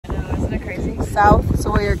Tracy. South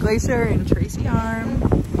Sawyer Glacier and Tracy Arm.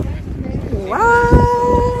 Wow!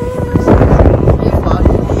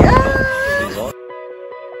 Yeah!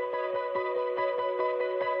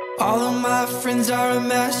 All of my friends are a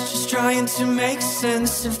mess, just trying to make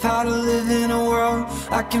sense of how to live in a world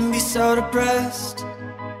I can be so depressed.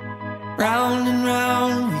 Round and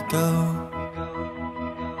round we go.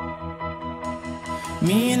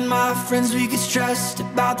 Me and my friends, we get stressed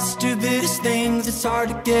about the stupidest things. It's hard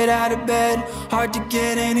to get out of bed, hard to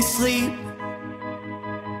get any sleep.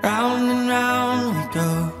 Round and round we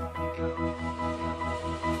go.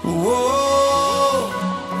 Whoa,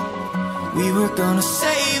 we were gonna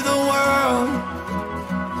save the world.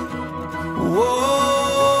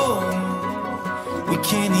 Whoa, we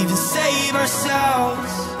can't even save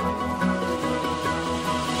ourselves.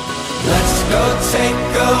 Let's go take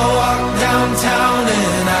a walk downtown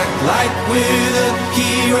and act like we're the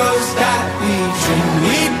heroes that we dreamed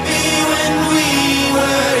we'd be when we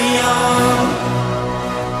were young.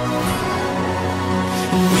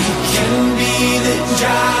 We can be the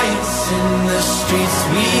giants in the streets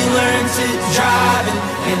we learn to drive in,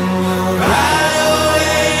 and we'll ride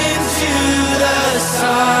away into the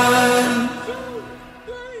sun.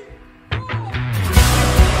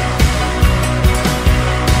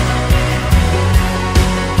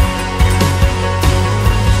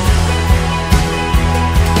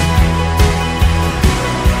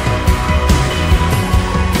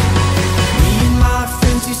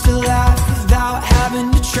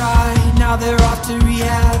 Now they're off to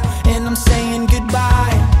rehab, and I'm saying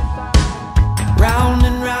goodbye. Round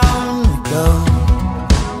and round we go.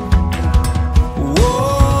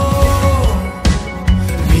 Whoa,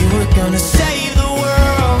 we were gonna save the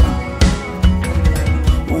world.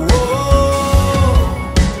 Whoa,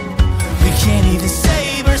 we can't even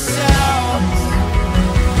save ourselves.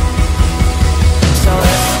 So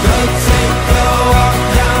let's go take a walk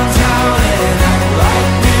downtown and act like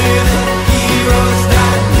we're the heroes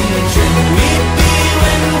that we'd be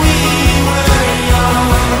when we were young.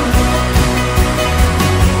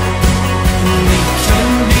 We can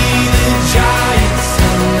be the giants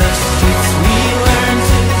in the streets we learn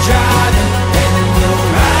to drive in, and we'll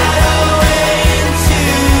ride away into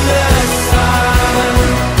the sun.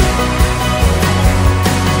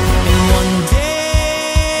 And one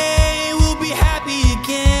day we'll be happy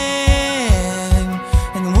again,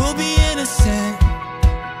 and we'll be innocent,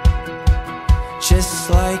 just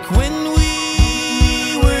like when we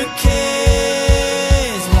were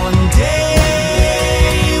kids. One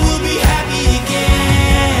day we'll be happy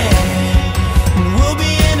again, and we'll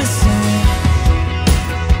be innocent,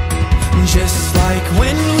 just like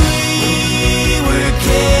when we were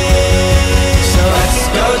kids. So let's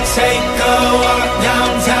go take a walk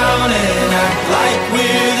downtown and act like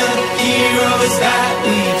we're the heroes that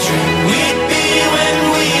we dreamed we'd be when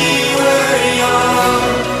we were young.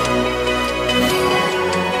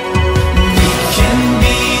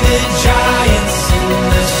 Giants in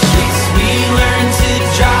the streets we learn to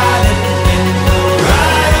drive in, and we'll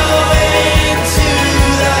ride away into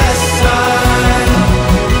the sun.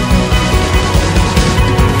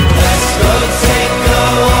 Let's go take a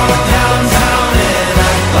walk downtown and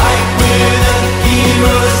act like we're the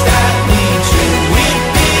heroes that we dreamed we'd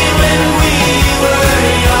be when we were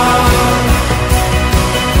young.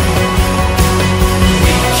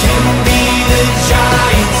 We can be the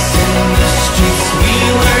giants in the streets we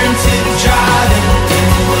learn to drive in, and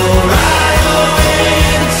we'll ride away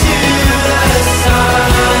into the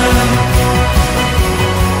sun.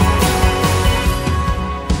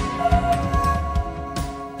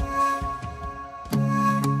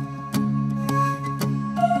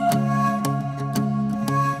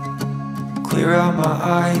 Clear out my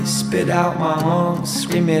eyes, spit out my lungs,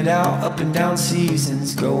 scream it out, up and down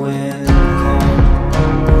seasons, going home.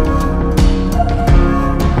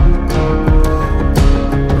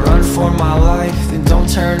 For my life, then don't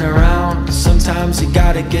turn around. Sometimes you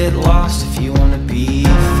gotta get lost if you wanna be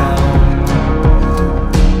found.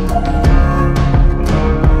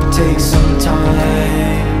 Take some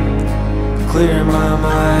time, clear my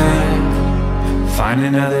mind, find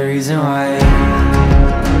another reason why.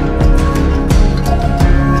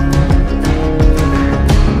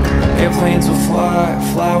 Airplanes will fly,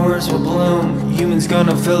 flowers will bloom, humans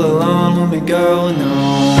gonna feel alone when we go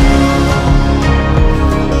no.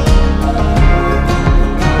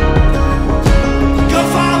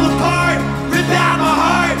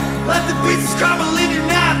 Let the pieces crumble in your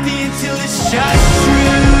napkin until it's just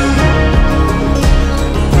true.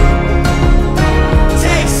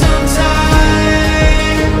 Take some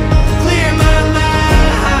time, clear my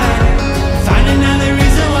mind, find another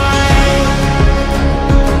reason why.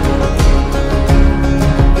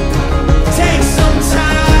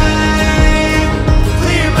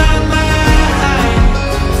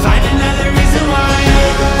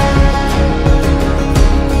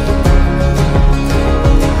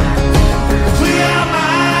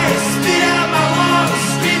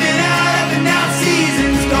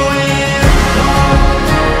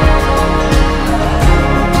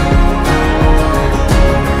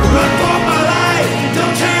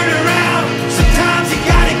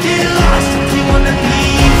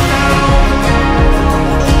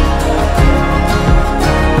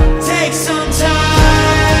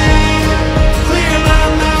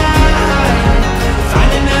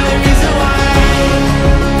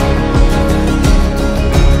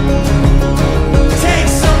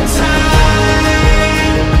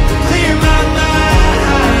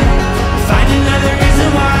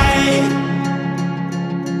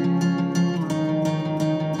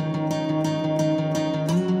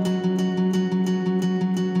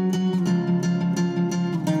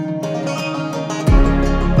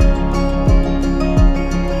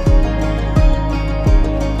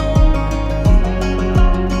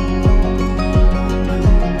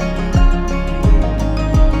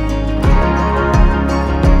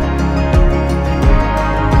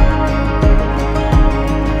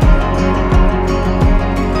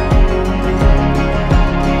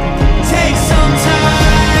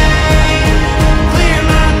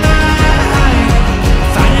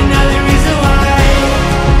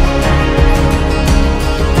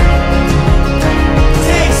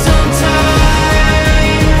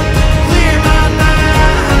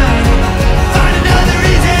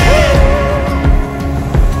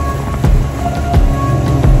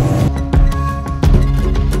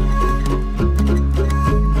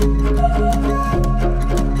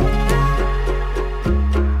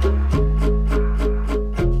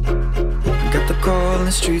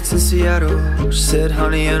 streets in Seattle. She said,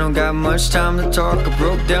 honey, I don't got much time to talk. I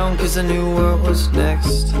broke down cause I knew what was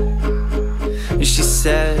next. And she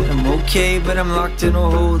said, I'm okay, but I'm locked in a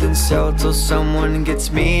holding cell till someone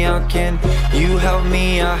gets me out. Can you help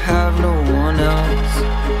me? I have no one else.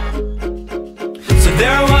 So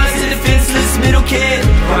there I was, a defenseless middle kid,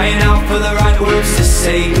 crying out for the right words to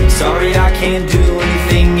say. Sorry, I can't do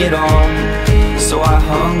anything at all. So I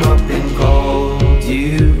hung up and called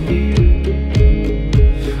you.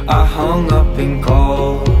 I hung up and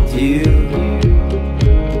called you.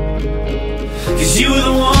 Cause you were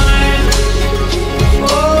the one.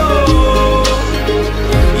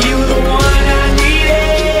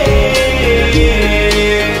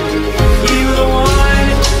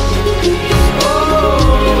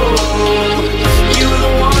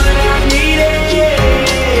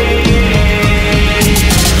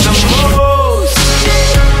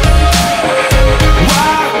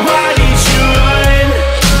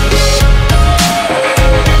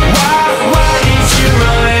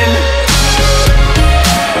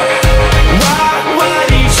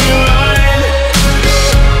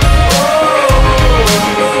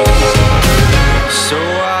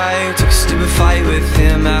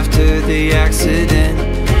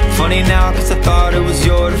 Funny now cause I thought it was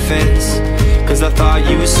your defense, cause I thought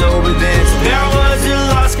you were sober then. So there was a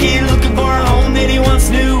lost kid looking for a home that he once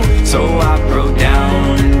knew. So I broke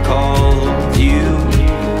down and called you.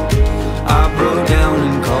 I broke down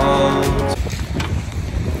and called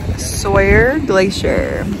Sawyer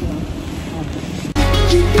Glacier.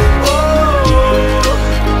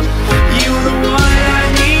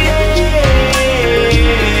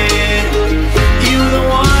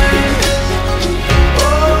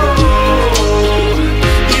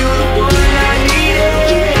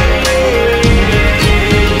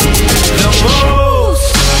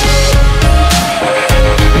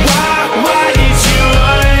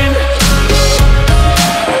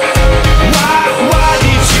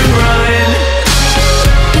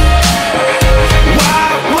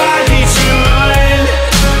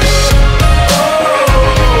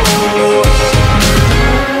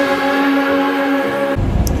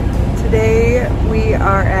 We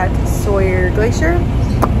are at Sawyer Glacier.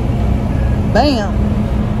 Bam!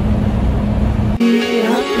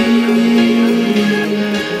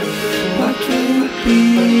 Why can't it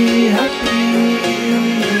be?